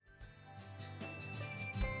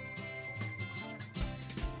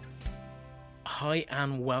Hi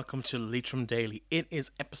and welcome to Leitrim Daily. It is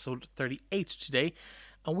episode 38 today,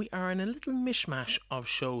 and we are in a little mishmash of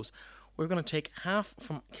shows. We're going to take half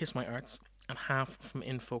from Kiss My Arts and half from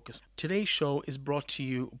In Focus. Today's show is brought to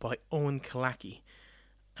you by Owen Kalaki,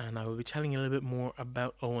 and I will be telling you a little bit more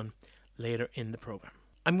about Owen later in the programme.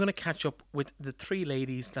 I'm going to catch up with the three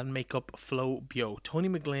ladies that make up Flow Bio, Tony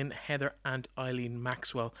McGlynn, Heather and Eileen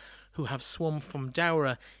Maxwell, who have swum from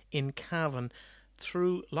Dowra in Cavan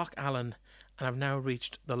through Loch Allen and have now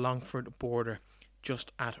reached the Longford border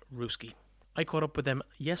just at Rooski. I caught up with them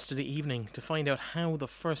yesterday evening to find out how the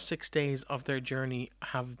first 6 days of their journey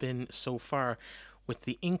have been so far, with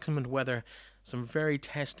the inclement weather, some very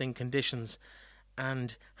testing conditions,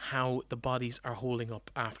 and how the bodies are holding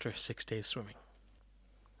up after 6 days swimming.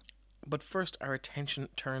 But first, our attention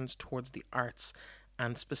turns towards the arts,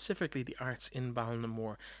 and specifically the arts in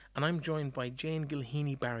Ballinamore. And I'm joined by Jane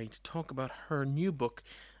Gilheany Barry to talk about her new book,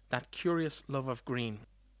 That Curious Love of Green,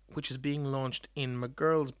 which is being launched in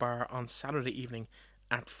McGirl's Bar on Saturday evening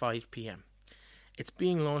at 5 p.m. It's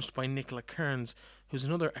being launched by Nicola Kearns, who's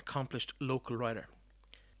another accomplished local writer.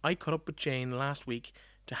 I caught up with Jane last week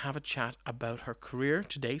to have a chat about her career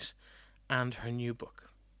to date and her new book.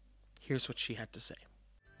 Here's what she had to say.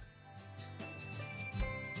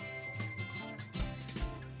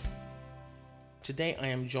 Today I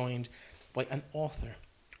am joined by an author.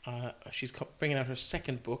 She's bringing out her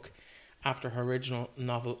second book after her original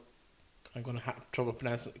novel. I'm going to have trouble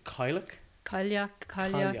pronouncing it. Cailleach.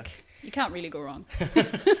 You can't really go wrong.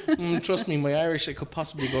 Trust me, my Irish, it could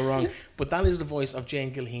possibly go wrong. But that is the voice of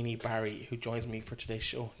Jane Gilheany Barry, who joins me for today's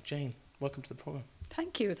show. Jane, welcome to the programme.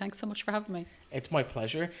 Thank you. Thanks so much for having me. It's my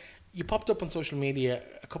pleasure. You popped up on social media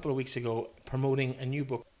a couple of weeks ago promoting a new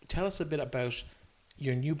book. Tell us a bit about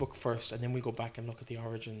your new book first, and then we go back and look at the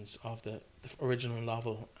origins of the original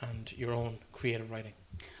novel and your own creative writing.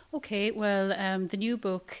 Okay, well, the new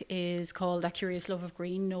book is called That Curious Love of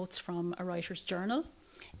Green, Notes from a Writer's Journal.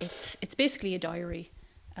 It's basically a diary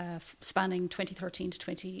spanning 2013 to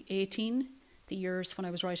 2018, the years when I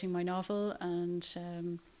was writing my novel, and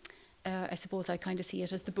I suppose I kind of see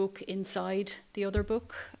it as the book inside the other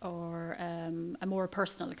book, or a more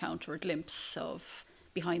personal account or a glimpse of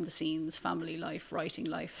behind the scenes, family life, writing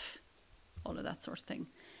life, all of that sort of thing.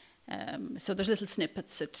 So there's little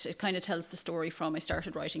snippets. It kind of tells the story from I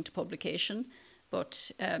started writing to publication,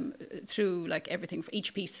 but through like everything.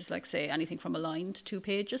 Each piece is like, say, anything from a line to 2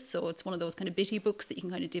 pages. So it's one of those kind of bitty books that you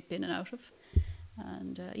can kind of dip in and out of.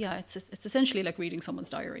 And it's essentially like reading someone's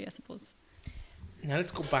diary, I suppose. Now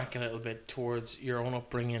let's go back a little bit towards your own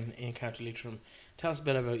upbringing in County Leitrim. Tell us a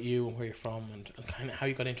bit about you and where you're from and kind of how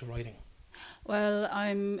you got into writing. Well,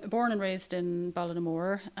 I'm born and raised in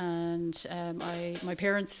Ballinamore, and my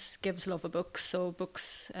parents gave us love of books, so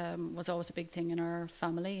books was always a big thing in our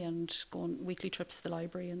family, and going weekly trips to the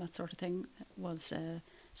library and that sort of thing was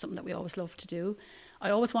something that we always loved to do.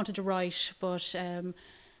 I always wanted to write, but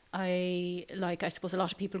I suppose a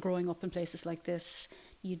lot of people growing up in places like this,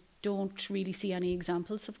 you don't really see any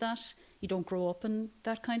examples of that. You don't grow up in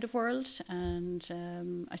that kind of world,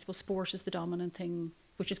 and I suppose sport is the dominant thing,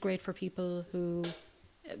 which is great for people who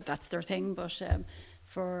that's their thing, but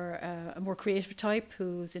for a more creative type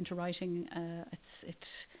who's into writing,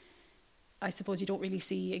 I suppose you don't really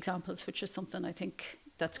see examples, which is something I think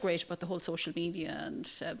that's great about the whole social media and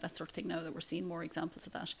that sort of thing now, that we're seeing more examples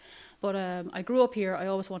of that. But I grew up here. I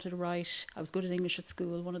always wanted to write. I was good at English at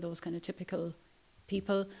school, one of those kind of typical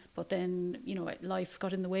people, but then life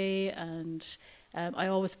got in the way, and I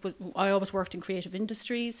always worked in creative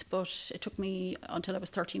industries, but it took me until I was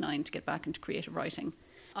 39 to get back into creative writing.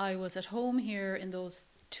 I was at home here in those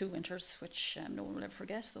 2 winters, which no one will ever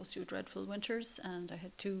forget, those 2 dreadful winters, and I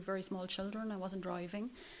had 2 very small children. I wasn't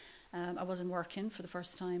driving. I wasn't working for the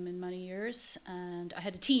first time in many years, and I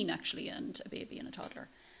had a teen actually, and a baby and a toddler.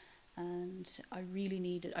 And I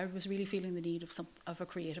was really feeling the need of a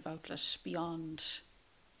creative outlet beyond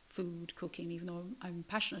food, cooking, even though I'm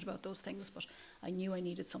passionate about those things, but I knew I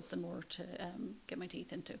needed something more to get my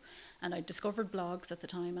teeth into. And I discovered blogs at the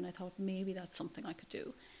time, and I thought maybe that's something I could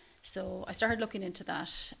do. So I started looking into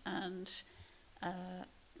that, and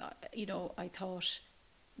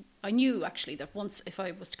I knew actually that once, if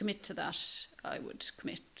I was to commit to that, I would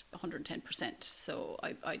commit 110%. So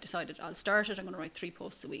I decided I'll start it. I'm going to write 3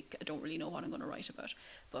 posts a week. I don't really know what I'm going to write about,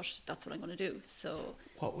 but that's what I'm going to do. So,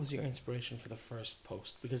 what was your inspiration for the first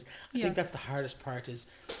post? Because I think that's the hardest part, is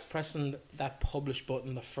pressing that publish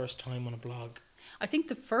button the first time on a blog. I think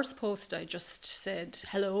the first post I just said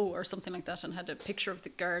hello or something like that, and had a picture of the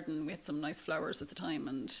garden. We had some nice flowers at the time,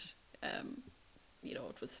 and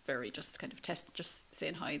it was very just kind of just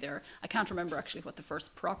saying hi there. I can't remember actually what the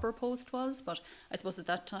first proper post was, but I suppose at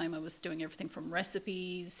that time I was doing everything from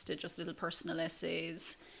recipes to just little personal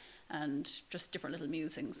essays and just different little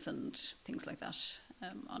musings and things like that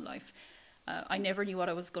on life. I never knew what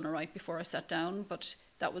I was going to write before I sat down, but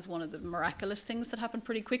that was one of the miraculous things that happened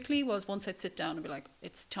pretty quickly. Was once I'd sit down and be like,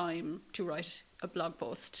 it's time to write a blog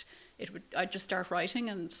post, I'd just start writing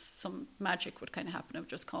and some magic would kind of happen. It would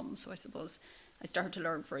just come. So I suppose I started to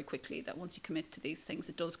learn very quickly that once you commit to these things,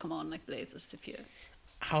 it does come on like blazes.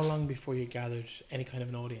 How long before you gathered any kind of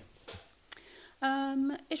an audience?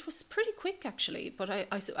 It was pretty quick actually, but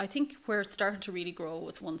I think where it started to really grow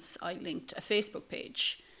was once I linked a Facebook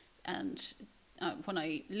page. And when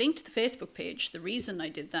I linked the Facebook page, the reason I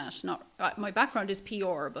did that, my background is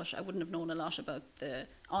PR, but I wouldn't have known a lot about the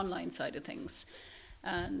online side of things.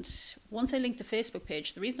 And once I linked the Facebook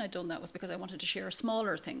page, the reason I'd done that was because I wanted to share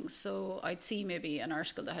smaller things. So I'd see maybe an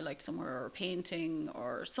article that I liked somewhere, or a painting,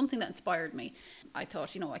 or something that inspired me. I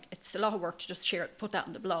thought, it's a lot of work to just put that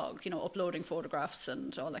on the blog, uploading photographs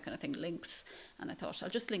and all that kind of thing, links. And I thought I'll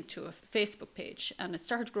just link to a Facebook page. And it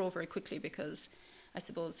started to grow very quickly because I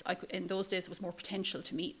suppose in those days, there was more potential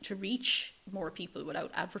to reach more people without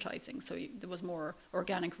advertising. So there was more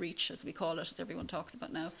organic reach, as we call it, as everyone talks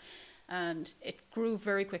about now. And it grew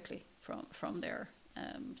very quickly from there.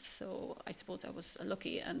 So I suppose I was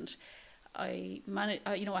lucky, and I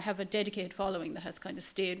have a dedicated following that has kind of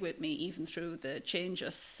stayed with me even through the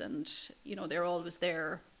changes, and they're always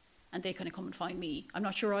there, and they kind of come and find me. I'm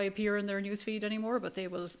not sure I appear in their newsfeed anymore, but they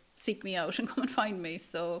will seek me out and come and find me.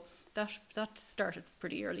 So that started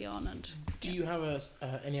pretty early on. And do you have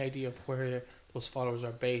any idea of where those followers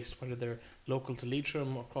are based, whether they're local to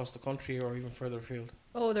Leitrim, across the country, or even further afield?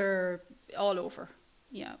 Oh, they're all over.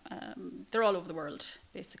 Yeah, they're all over the world,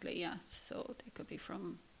 basically. Yeah, so they could be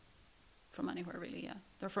from anywhere, really. Yeah,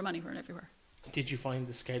 they're from anywhere and everywhere. Did you find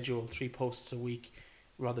the schedule, 3 posts a week,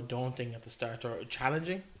 rather daunting at the start, or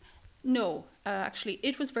challenging? No, actually,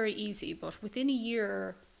 it was very easy. But within a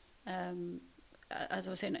year, as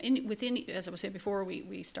I was saying before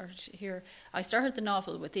we started here, I started the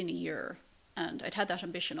novel within a year, and I'd had that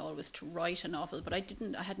ambition always to write a novel, but I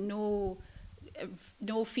had no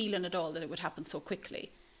feeling at all that it would happen so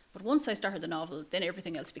quickly. But once I started the novel, then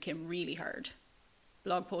everything else became really hard.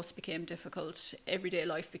 Blog posts became difficult, everyday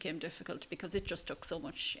life became difficult, because it just took so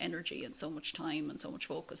much energy and so much time and so much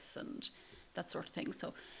focus and that sort of thing.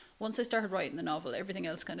 So once I started writing the novel, everything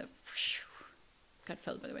else kind of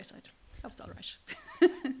fell by the wayside. That was all right.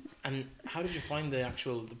 And how did you find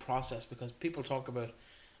the process? Because people talk about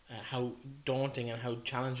how daunting and how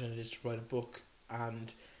challenging it is to write a book,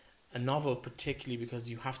 and a novel particularly, because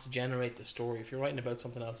you have to generate the story. If you're writing about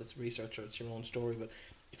something else, it's research or it's your own story. But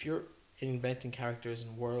if you're inventing characters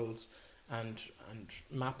and worlds and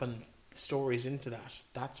mapping stories into that,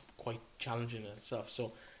 that's quite challenging in itself.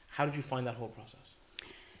 So how did you find that whole process?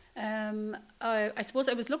 I suppose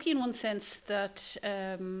I was lucky in one sense that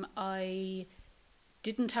I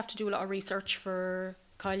didn't have to do a lot of research for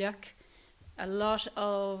Cailleach. A lot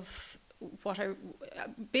of what I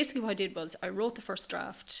did was I wrote the first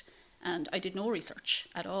draft and I did no research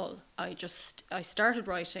at all. I started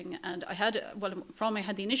writing, and when I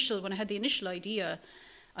had the initial idea,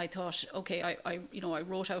 I thought, okay, I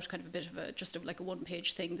wrote out kind of a bit of like a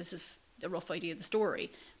 1-page thing. This is a rough idea of the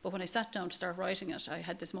story. But when I sat down to start writing it, I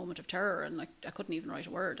had this moment of terror, and I couldn't even write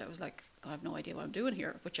a word. I was like, I have no idea what I'm doing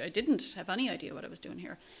here, which I didn't have any idea what I was doing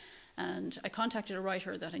here. And I contacted a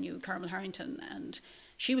writer that I knew, Carmel Harrington, and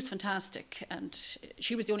she was fantastic. And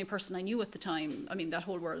she was the only person I knew at the time. I mean, that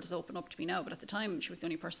whole world has opened up to me now, but at the time, she was the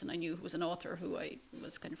only person I knew who was an author who I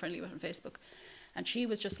was kind of friendly with on Facebook. And she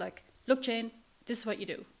was just like, look, Jane, this is what you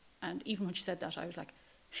do. And even when she said that, I was like,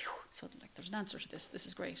 phew, so like there's an answer to this. This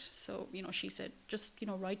is great. So, she said, just,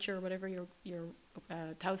 write your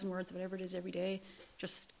 1,000 words, whatever it is, every day.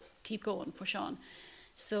 Just keep going, push on.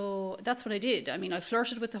 So that's what I did. I mean, I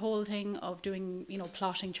flirted with the whole thing of doing,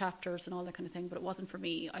 plotting chapters and all that kind of thing, but it wasn't for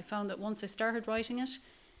me. I found that once I started writing it,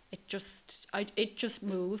 it just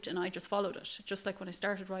moved, and I just followed it. Just like when I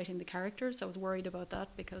started writing the characters, I was worried about that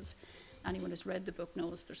because anyone who's read the book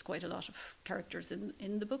knows there's quite a lot of characters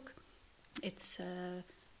in the book. It's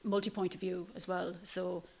multi-point of view as well.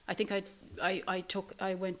 So I think I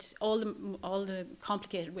went all the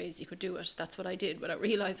complicated ways you could do it. That's what I did without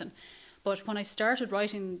realizing. But when I started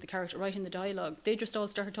writing the character, writing the dialogue, they just all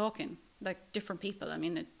started talking like different people. I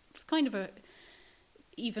mean, it was kind of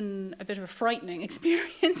even a bit of a frightening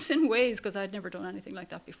experience in ways, because I'd never done anything like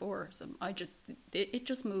that before. So it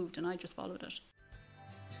just moved, and I just followed it.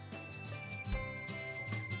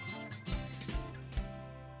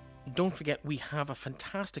 Don't forget, we have a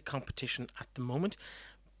fantastic competition at the moment.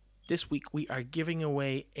 This week we are giving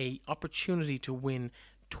away a opportunity to win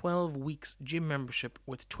 12 weeks gym membership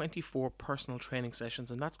with 24 personal training sessions,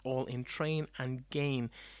 and that's all in Train and Gain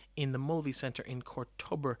in the Mulvey Centre in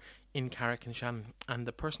Courtubber in Carrick-on-Shannon. And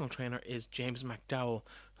the personal trainer is James McDowell,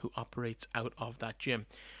 who operates out of that gym.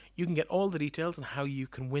 You can get all the details on how you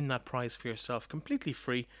can win that prize for yourself completely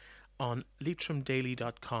free on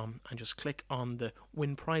leitrimdaily.com, and just click on the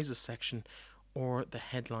win prizes section or the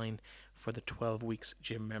headline for the 12 weeks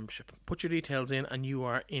gym membership. Put your details in and you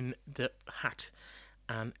are in the hat,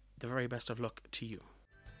 and the very best of luck to you.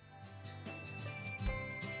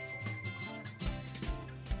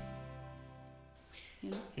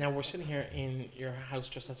 Yeah. Now we're sitting here in your house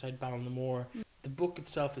just outside Ballinamore. The book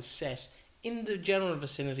itself is set in the general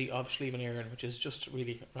vicinity of Slieve-an-Éireann, which is just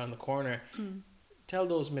really around the corner. Tell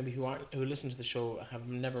those maybe who listen to the show have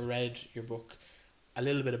never read your book a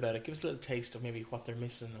little bit about it. Give us a little taste of maybe what they're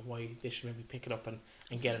missing and why they should maybe pick it up and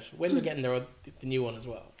get it when they're getting the new one as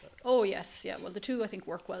well. Oh yes, yeah. Well, the two I think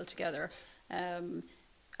work well together.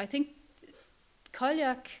 I think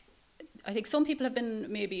Cailleach, I think some people have been,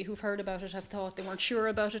 maybe who've heard about it, have thought they weren't sure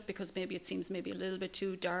about it because maybe it seems maybe a little bit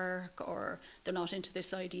too dark, or they're not into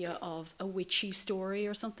this idea of a witchy story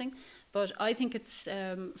or something. But I think it's,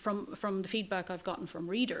 from the feedback I've gotten from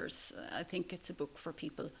readers, I think it's a book for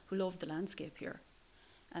people who love the landscape here.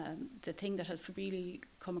 The thing that has really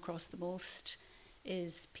come across the most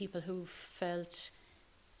is people who felt,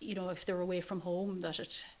 you know, if they're away from home, that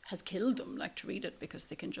it has killed them, like, to read it, because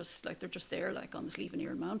they can just, like, they're just there, like, on the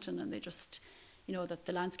Slieve-an-Éireann mountain, and they just, you know, that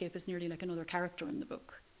the landscape is nearly like another character in the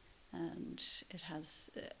book. And it has,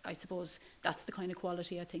 I suppose, that's the kind of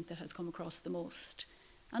quality I think that has come across the most.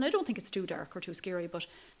 And I don't think it's too dark or too scary, but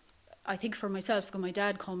I think for myself, because my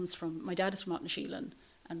dad is from Aughnasheelin,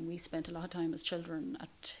 and we spent a lot of time as children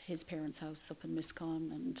at his parents' house up in Miscon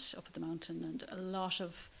and up at the mountain, and a lot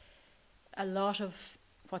of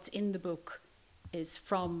what's in the book is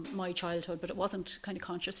from my childhood, but it wasn't kind of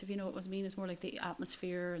conscious, if you know what I mean. It's more like the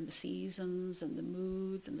atmosphere and the seasons and the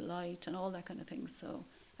moods and the light and all that kind of thing. So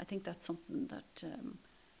I think that's something that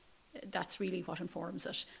that's really what informs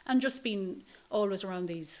it. And just being always around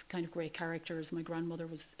these kind of great characters. My grandmother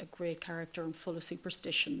was a great character and full of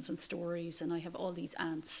superstitions and stories, and I have all these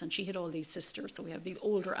aunts, and she had all these sisters, so we have these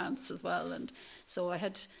older aunts as well, and so I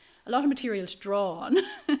had a lot of material to draw on.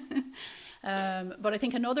 But I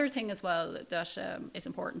think another thing as well that is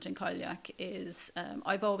important in Cailleach is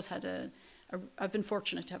I've always had I've been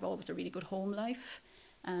fortunate to have always a really good home life,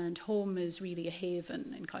 and home is really a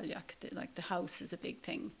haven in Cailleach. Like, the house is a big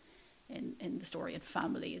thing in the story, and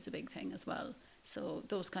family is a big thing as well. So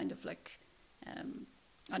those kind of, like,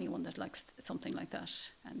 anyone that likes something like that,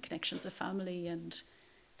 and connections of family, and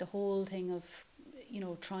the whole thing of, you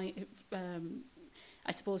know, trying,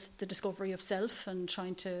 I suppose, the discovery of self and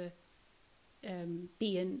trying to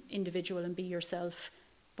be an individual and be yourself,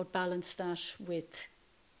 but balance that with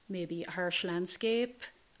maybe a harsh landscape,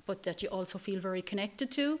 but that you also feel very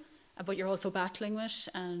connected to, but you're also battling with,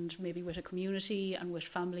 and maybe with a community and with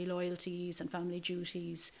family loyalties and family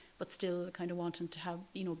duties, but still kind of wanting to have,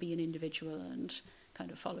 you know, be an individual and kind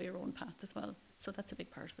of follow your own path as well. So that's a big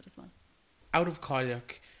part of it as well. Out of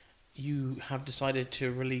Cailleach, you have decided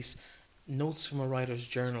to release Notes from a Writer's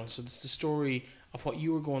Journal. So it's the story of what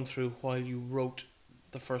you were going through while you wrote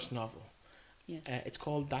the first novel. Yes. It's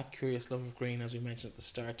called That Curious Love of Green, as we mentioned at the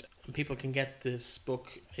start. And people can get this book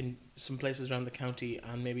in some places around the county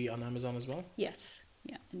and maybe on Amazon as well? Yes,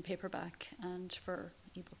 yeah, in paperback and for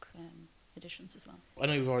ebook editions as well. I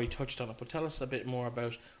know you've already touched on it, but tell us a bit more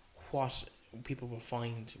about what people will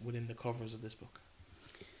find within the covers of this book.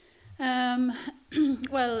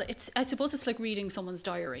 Well, I suppose it's like reading someone's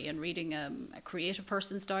diary, and reading a creative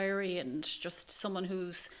person's diary, and just someone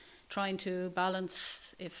who's trying to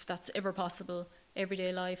balance, if that's ever possible,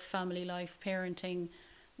 everyday life, family life, parenting,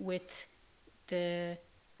 with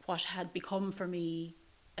what had become for me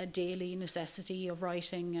a daily necessity of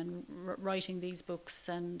writing, and writing these books,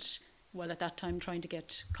 and, well, at that time trying to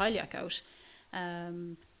get Cailleach out.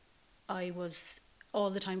 I was all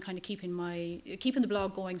the time kind of keeping the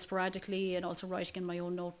blog going sporadically, and also writing in my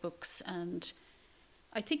own notebooks. And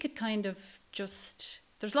I think it kind of just,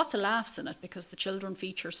 there's lots of laughs in it because the children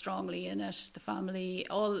feature strongly in it, the family,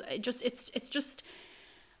 it's just,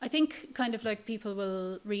 I think kind of like people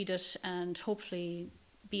will read it and hopefully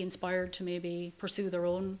be inspired to maybe pursue their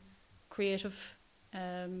own creative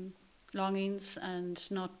longings, and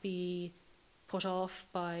not be put off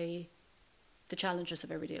by the challenges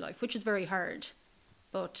of everyday life, which is very hard.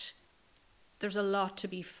 But there's a lot to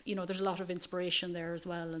be, there's a lot of inspiration there as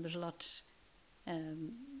well, and there's a lot,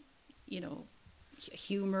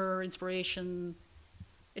 humour, inspiration.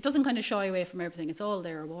 It doesn't kind of shy away from everything. It's all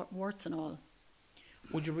there, warts and all.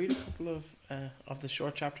 Would you read a couple of the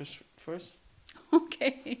short chapters first?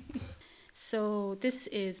 Okay. So this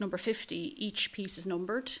is number 50. Each piece is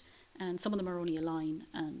numbered, and some of them are only a line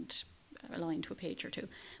and a line to a page or two.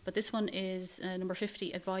 But this one is number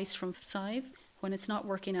 50, Advice from Sive. When it's not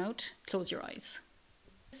working out, close your eyes.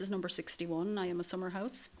 This is number 61, I Am a Summer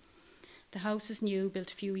House. The house is new,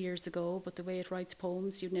 built a few years ago, but the way it writes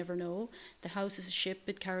poems you'd never know. The house is a ship,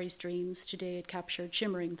 it carries dreams. Today it captured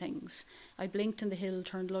shimmering things. I blinked and the hill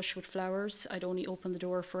turned lush with flowers. I'd only opened the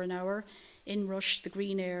door for an hour. In rushed the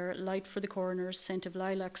green air, light for the corners, scent of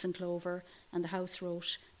lilacs and clover, and the house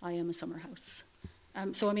wrote, I am a summer house. I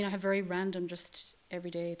have very random, just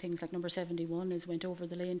everyday things, like number 71 is went over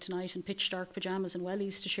the lane tonight in pitch dark pyjamas and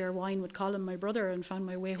wellies to share wine with Colin, my brother, and found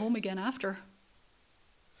my way home again after.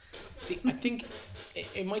 See, I think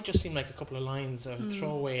it might just seem like a couple of lines or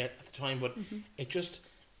throwaway at the time, but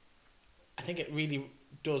I think it really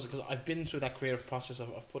does, because I've been through that creative process of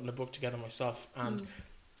putting a book together myself, and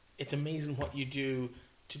it's amazing what you do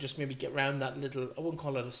to just maybe get around that little, I wouldn't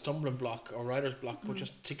call it a stumbling block or writer's block, but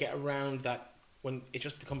just to get around that when it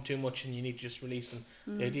just becomes too much and you need to just release. And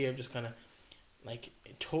the idea of just kind of like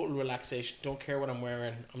total relaxation, don't care what I'm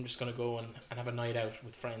wearing, I'm just going to go and have a night out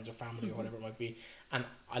with friends or family or whatever it might be. And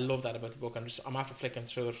I love that about the book. I'm after flicking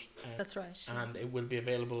through it. That's right. And it will be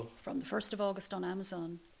available from the 1st of August on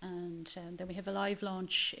Amazon. And then we have a live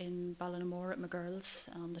launch in Ballinamore at McGirl's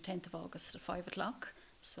on the 10th of August at 5 o'clock.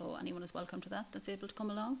 So anyone is welcome to that that's able to come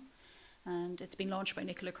along. And it's been launched by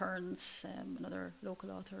Nicola Kearns, another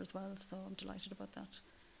local author as well. So I'm delighted about that.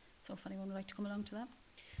 So if anyone would like to come along to that.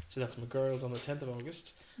 So that's McGirl's on the 10th of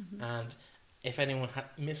August. And if anyone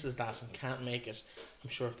misses that and can't make it,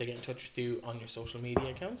 I'm sure if they get in touch with you on your social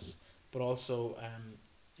media accounts, but also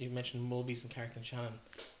you mentioned Mulvey's and Carrick and Shannon,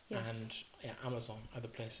 and Amazon are the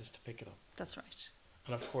places to pick it up. That's right.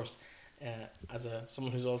 And of course, as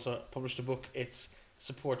someone who's also published a book, it's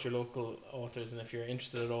support your local authors, and if you're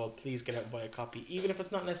interested at all, please get out and buy a copy. Even if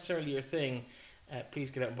it's not necessarily your thing, please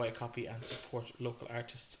get out and buy a copy and support local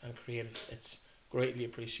artists and creatives. It's greatly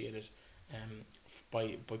appreciated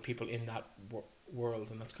by people in that world,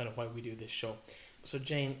 and that's kind of why we do this show. So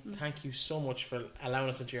Jane, thank you so much for allowing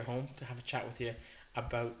us into your home to have a chat with you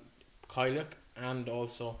about Coilloch and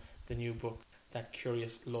also the new book, That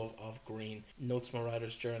Curious Love of Green, Notes from a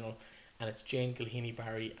Writer's Journal, and it's Jane Gilheeney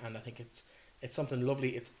Barry, and I think it's something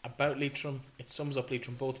lovely. It's about Leitrim, it sums up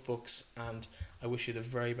Leitrim, both books, and I wish you the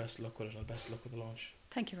very best luck with it and best luck with the launch.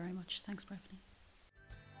 Thank you very much. Thanks, Breffney.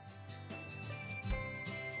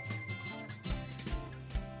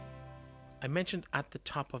 I mentioned at the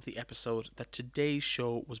top of the episode that today's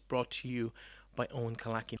show was brought to you by Owen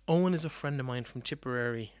Kalaki. Owen is a friend of mine from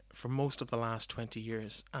Tipperary for most of the last 20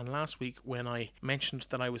 years, and last week when I mentioned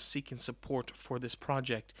that I was seeking support for this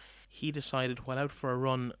project, he decided while out for a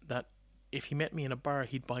run that if he met me in a bar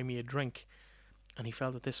he'd buy me a drink, and he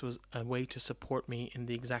felt that this was a way to support me in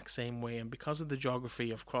the exact same way, and because of the geography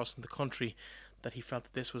of crossing the country, that he felt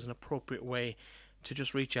that this was an appropriate way to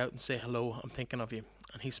just reach out and say hello, I'm thinking of you,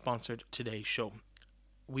 and he sponsored today's show.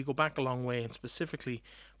 We go back a long way, and specifically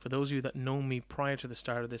for those of you that know me prior to the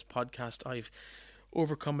start of this podcast, I've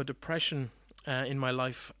overcome a depression in my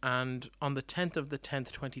life, and on the 10th of the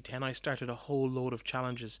 10th 2010 I started a whole load of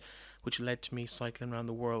challenges which led to me cycling around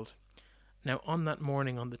the world. Now on that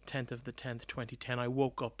morning, on the 10th of the 10th 2010, I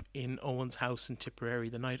woke up in Owen's house in Tipperary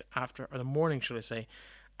the night after, or the morning should I say,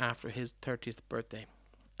 after his 30th birthday.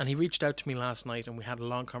 And he reached out to me last night and we had a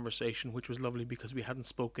long conversation, which was lovely because we hadn't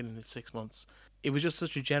spoken in 6 months. It was just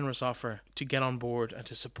such a generous offer to get on board and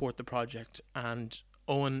to support the project. And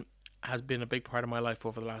Owen has been a big part of my life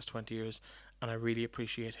over the last 20 years, and I really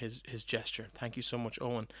appreciate his gesture. Thank you so much,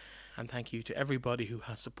 Owen. And thank you to everybody who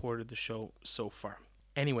has supported the show so far.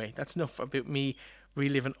 Anyway, that's enough about me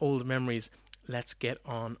reliving old memories. Let's get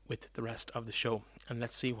on with the rest of the show, and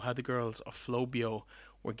let's see how the girls of Flo Bio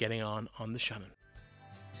were getting on the Shannon.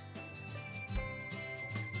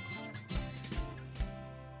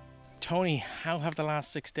 Tony, how have the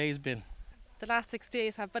last 6 days been? The last 6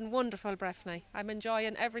 days have been wonderful, Breffney. I'm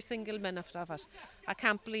enjoying every single minute of it. I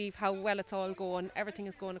can't believe how well it's all going. Everything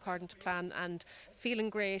is going according to plan and feeling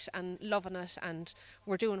great and loving it, and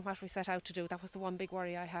we're doing what we set out to do. That was the one big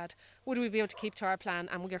worry I had. Would we be able to keep to our plan?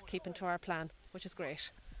 And we're keeping to our plan, which is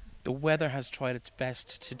great. The weather has tried its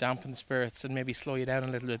best to dampen spirits and maybe slow you down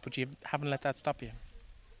a little bit, but you haven't let that stop you.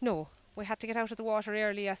 No, we had to get out of the water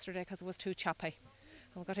early yesterday because it was too choppy.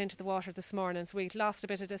 And we got into the water this morning, so we lost a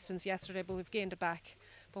bit of distance yesterday, but we've gained it back.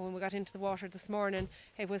 But when we got into the water this morning,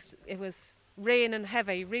 it was rain and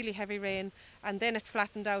really heavy rain, and then it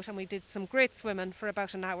flattened out and we did some great swimming for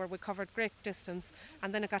about an hour. We covered great distance,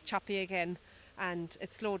 and then it got choppy again and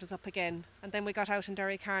it slowed us up again, and then we got out in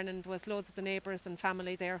Derrycarn and there was loads of the neighbours and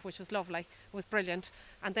family there, which was lovely. It was brilliant.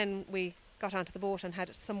 And then we got onto the boat and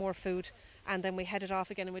had some more food, and then we headed off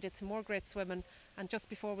again and we did some more great swimming, and just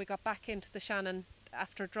before we got back into the Shannon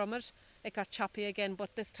after Drummond, it got choppy again,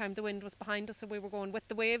 but this time the wind was behind us, so we were going with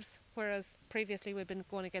the waves, whereas previously we'd been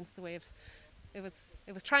going against the waves. It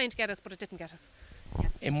was trying to get us, but it didn't get us. Yeah.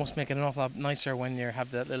 It must make it an awful lot nicer when you have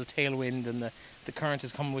that little tailwind and the current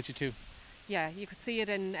is coming with you too. Yeah, you could see it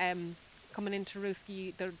in coming into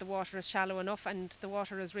Rooski. The water is shallow enough and the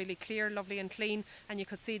water is really clear, lovely and clean, and you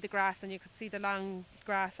could see the grass and you could see the long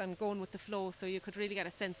grass and going with the flow, so you could really get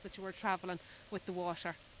a sense that you were travelling with the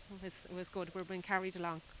water. It was good. We were being carried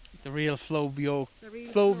along. The real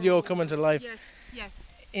Flowbio coming to life. Yes.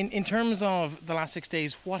 In terms of the last 6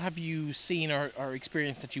 days, what have you seen or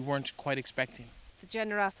experienced that you weren't quite expecting? The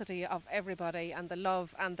generosity of everybody and the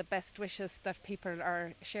love and the best wishes that people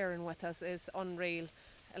are sharing with us is unreal.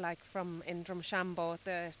 Like from in Drumshanbo,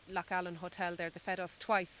 the Loch Allen Hotel there, they fed us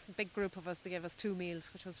twice, a big group of us. They gave us 2 meals,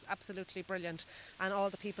 which was absolutely brilliant. And all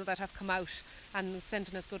the people that have come out and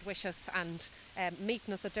sending us good wishes and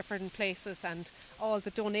meeting us at different places, and all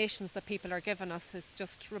the donations that people are giving us is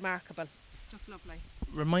just remarkable. It's just lovely.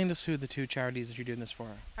 Remind us who the 2 charities that you're doing this for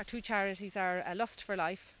are. Our 2 charities are Lust for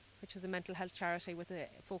Life, which is a mental health charity with a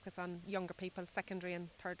focus on younger people, secondary and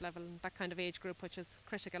third level, and that kind of age group, which is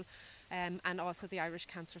critical, and also the Irish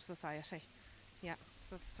Cancer Society. Yeah,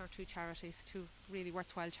 so it's our 2 charities, 2 really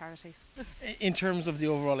worthwhile charities. In terms of the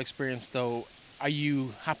overall experience though, are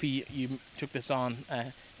you happy you took this on?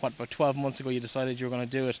 About 12 months ago you decided you were going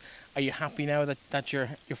to do it. Are you happy now that you're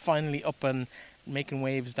finally up and making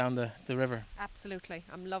waves down the river? Absolutely,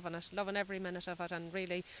 I'm loving it, loving every minute of it, and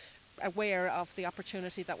really aware of the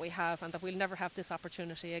opportunity that we have and that we'll never have this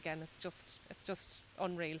opportunity again. It's just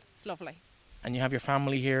unreal. It's lovely. And you have your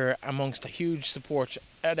family here amongst a huge support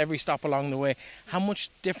at every stop along the way. How much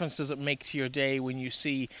difference does it make to your day when you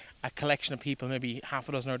see a collection of people, maybe half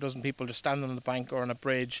a dozen or a dozen people, just standing on the bank or on a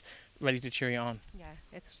bridge ready to cheer you on? Yeah,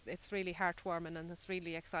 it's really heartwarming and it's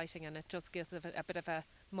really exciting, and it just gives a bit of a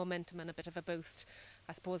momentum and a bit of a boost.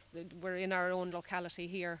 I suppose we're in our own locality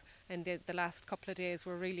here, and the last couple of days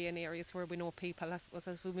we're really in areas where we know people. I suppose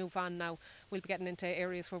as we move on now, we'll be getting into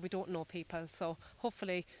areas where we don't know people, so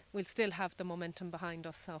hopefully we'll still have the momentum behind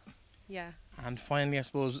us. So yeah. And finally, I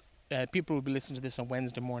suppose people will be listening to this on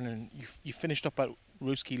Wednesday morning. You finished up at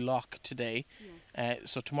Rooski Loch today. Yes.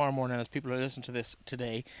 So tomorrow morning, as people are listening to this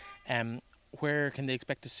today, where can they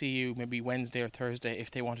expect to see you, maybe Wednesday or Thursday,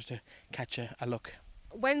 if they wanted to catch a look?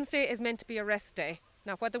 Wednesday is meant to be a rest day.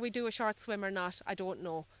 Now, whether we do a short swim or not, I don't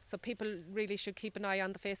know. So people really should keep an eye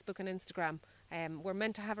on the Facebook and Instagram. We're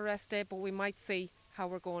meant to have a rest day, but we might see how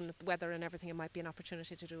we're going with the weather and everything. It might be an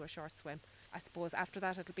opportunity to do a short swim. I suppose after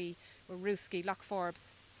that it'll be Rooski, Loch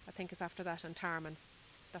Forbes, I think is after that, and Tarman.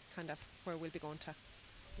 That's kind of where we'll be going to.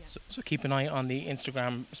 Yeah. So keep an eye on the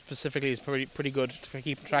Instagram specifically. It's pretty good for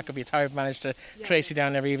keeping track of you. It's how I've managed to trace you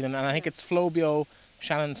down every evening. And I think it's Flowbio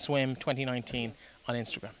Shannon Swim 2019 on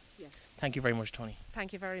Instagram. Yeah. Thank you very much, Tony.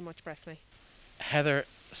 Thank you very much, Breffney. Heather,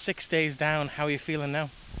 6 days down, how are you feeling now?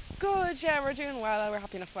 Good, yeah, we're doing well. We're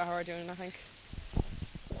happy enough with how we're doing, I think.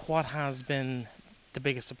 What has been the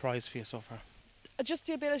biggest surprise for you so far? Just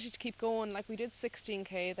the ability to keep going. Like, we did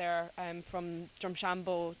 16k there from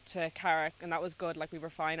Drumshanbo to Carrick, and that was good. Like, we were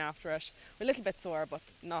fine after it. We're a little bit sore, but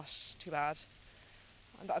not too bad.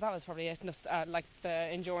 And that was probably it. Just like the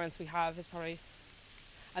endurance we have is probably,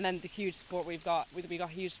 and then the huge support we got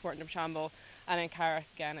huge support in Drumshanbo and in Carrick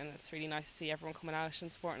again, and it's really nice to see everyone coming out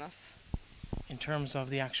and supporting us. In terms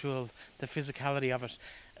of the physicality of it,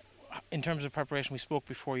 in terms of preparation, we spoke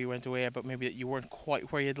before you went away about maybe that you weren't quite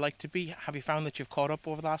where you'd like to be. Have you found that you've caught up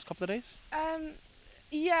over the last couple of days?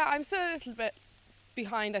 Yeah, I'm still a little bit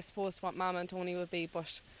behind, I suppose, what Mama and Tony would be,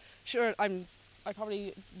 but sure,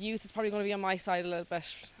 youth is probably going to be on my side a little bit,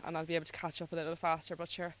 and I'll be able to catch up a little faster, but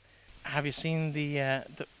sure. Have you seen the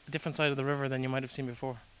different side of the river than you might have seen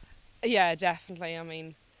before? Yeah, definitely. I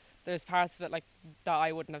mean, there's parts of it like that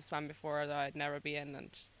I wouldn't have swam before, that I'd never be in. And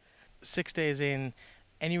 6 days in,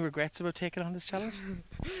 any regrets about taking on this challenge?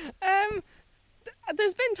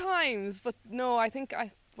 There's been times, but no, I think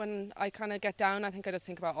when I kind of get down, I think I just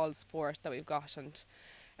think about all the support that we've got and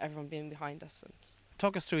everyone being behind us. And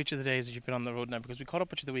talk us through each of the days that you've been on the road now, because we caught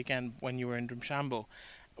up with you the weekend when you were in Drumshanbo.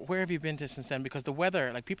 Where have you been to since then? Because the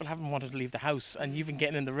weather, like, people haven't wanted to leave the house, and even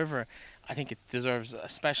getting in the river, I think it deserves a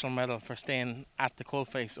special medal for staying at the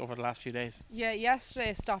coalface over the last few days. Yeah,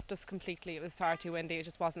 yesterday stopped us completely. It was far too windy, it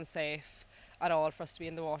just wasn't safe. at all for us to be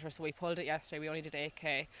in the water, so we pulled it yesterday. We only did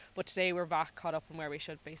 8k, but today we're back caught up on where we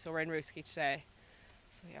should be, so we're in Ruski today.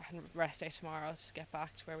 So yeah, and rest day tomorrow to get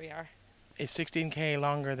back to where we are. Is 16k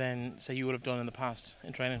longer than, say, you would have done in the past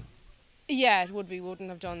in training? Yeah, it would be. We wouldn't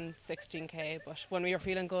have done 16k, but when we were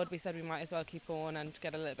feeling good, we said we might as well keep going and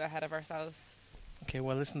get a little bit ahead of ourselves. Okay,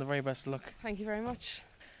 well, listen, the very best of luck. Thank you very much.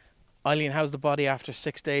 Eileen, how's the body after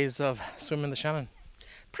 6 days of swimming the Shannon?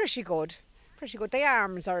 Pretty good. The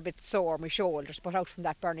arms are a bit sore, my shoulders, but out from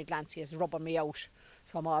that Bernie Glancy is rubbing me out,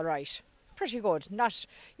 so I'm all right. Pretty good. Not,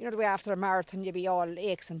 the way after a marathon you'd be all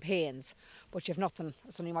aches and pains, but you've nothing,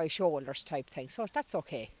 it's only my shoulders type thing, so that's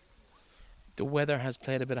okay. The weather has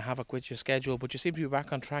played a bit of havoc with your schedule, but you seem to be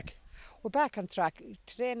back on track. We're back on track.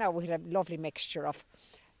 Today now we had a lovely mixture of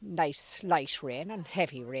nice light rain and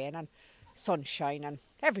heavy rain and sunshine and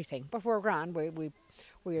everything, but we're grand. We're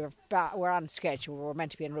on schedule. We're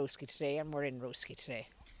meant to be in Ruski today, and we're in Ruski today.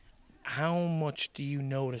 How much do you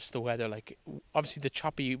notice the weather? Like, obviously the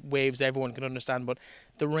choppy waves everyone can understand, but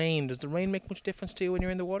the rain, does the rain make much difference to you when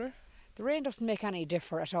you're in the water? The rain doesn't make any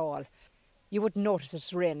difference at all. You wouldn't notice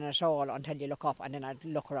it's raining at all until you look up, and then I'd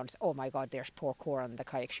look around and say, oh my God, there's poor Cora in the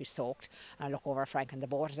kayak, she's soaked. And I look over at Frank in the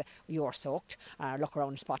boat and say, you're soaked. And I look around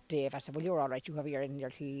and spot Dave. I said, well, you're all right, you have your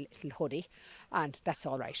little hoodie, and that's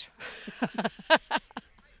all right.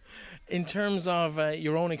 In terms of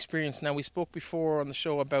your own experience, now we spoke before on the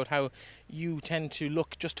show about how you tend to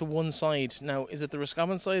look just to one side. Now, is it the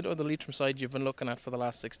Roscommon side or the Leitrim side you've been looking at for the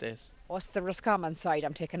last 6 days? What's the Roscommon side?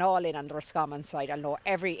 I'm taking all in on the Roscommon side. I'll know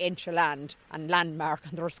every inch of land and landmark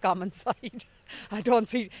on the Roscommon side. I don't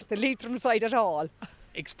see the Leitrim side at all.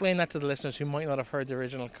 Explain that to the listeners who might not have heard the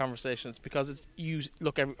original conversations, because you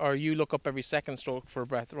look up every second stroke for a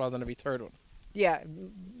breath rather than every third one. Yeah,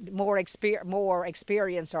 more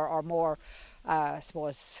experience or more, I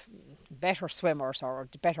suppose, better swimmers or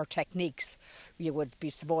better techniques. You would be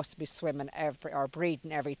supposed to be swimming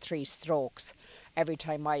breathing every 3 strokes. Every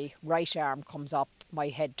time my right arm comes up, my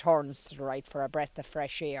head turns to the right for a breath of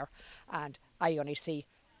fresh air, and I only see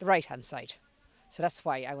the right-hand side. So that's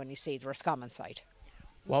why I only see the Roscommon side.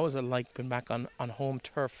 What was it like being back on home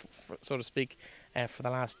turf, so to speak, for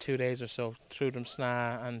the last 2 days or so, through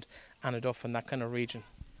Drumsna and Anaduff and that kind of region?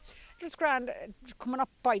 It was grand. Coming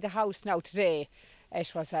up by the house now today,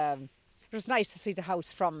 it was nice to see the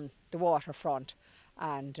house from the waterfront,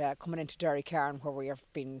 and coming into Derrycarn where we have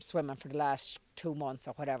been swimming for the last 2 months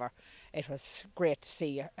or whatever. It was great to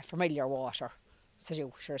see a familiar water.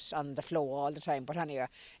 So it's on the flow all the time, but anyway,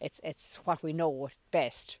 it's what we know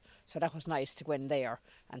best. So that was nice to go in there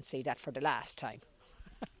and see that for the last time.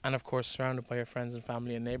 And of course surrounded by your friends and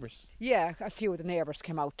family and neighbours. Yeah, a few of the neighbours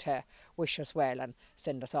came out to wish us well and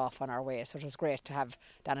send us off on our way. So it was great to have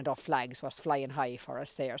the Anaduff flags was flying high for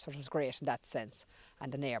us there. So it was great in that sense.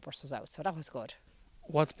 And the neighbours was out, so that was good.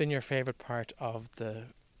 What's been your favourite part of the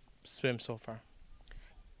swim so far?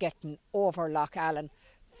 Getting over Loch Allen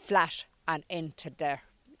flat and into the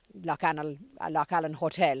Loch Allen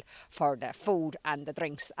Hotel for the food and the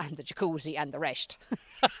drinks and the jacuzzi and the rest.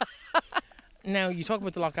 Now, you talk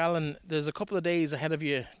about the Loch Allen. There's a couple of days ahead of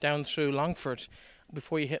you down through Longford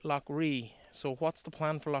before you hit Loch Ree. So what's the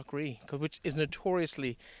plan for Loch Ree? Which is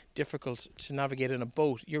notoriously difficult to navigate in a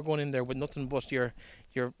boat. You're going in there with nothing but your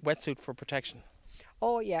wetsuit for protection.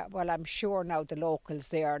 Oh yeah, well I'm sure now the locals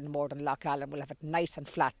there in more than Loch Allen will have it nice and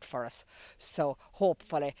flat for us. So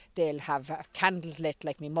hopefully they'll have candles lit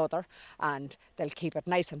like my mother, and they'll keep it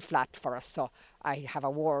nice and flat for us. So I have a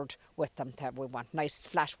word with them that we want nice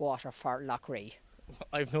flat water for Loch Ree.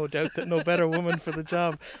 I've no doubt that no better woman for the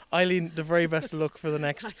job. Eileen, the very best of luck for the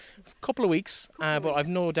next couple of weeks. But I've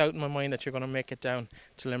no doubt in my mind that you're going to make it down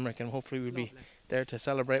to Limerick, and hopefully we'll be there to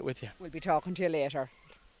celebrate with you. We'll be talking to you later.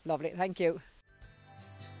 Lovely, thank you.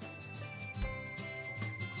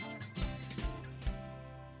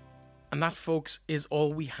 And that, folks, is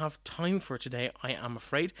all we have time for today, I am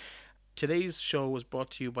afraid. Today's show was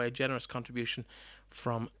brought to you by a generous contribution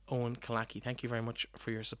from Owen Kalaki. Thank you very much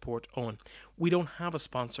for your support, Owen. We don't have a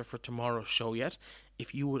sponsor for tomorrow's show yet.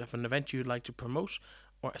 If you would have an event you'd like to promote,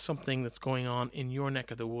 or something that's going on in your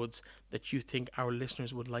neck of the woods that you think our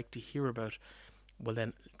listeners would like to hear about, well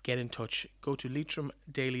then get in touch. Go to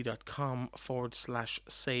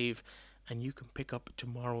leitrimdaily.com/save and you can pick up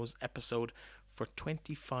tomorrow's episode for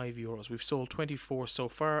 €25. We've sold 24 so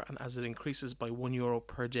far, and as it increases by €1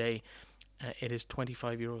 per day, it is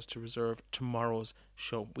 €25 to reserve tomorrow's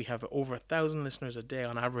show. We have over 1,000 listeners a day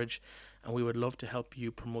on average, and we would love to help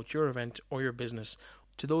you promote your event or your business.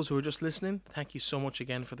 To those who are just listening, thank you so much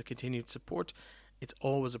again for the continued support. It's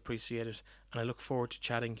always appreciated, and I look forward to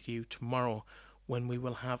chatting to you tomorrow when we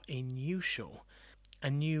will have a new show. a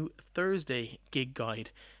new Thursday gig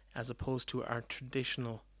guide as opposed to our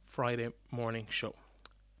traditional Friday morning show.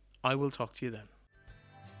 I will talk to you then.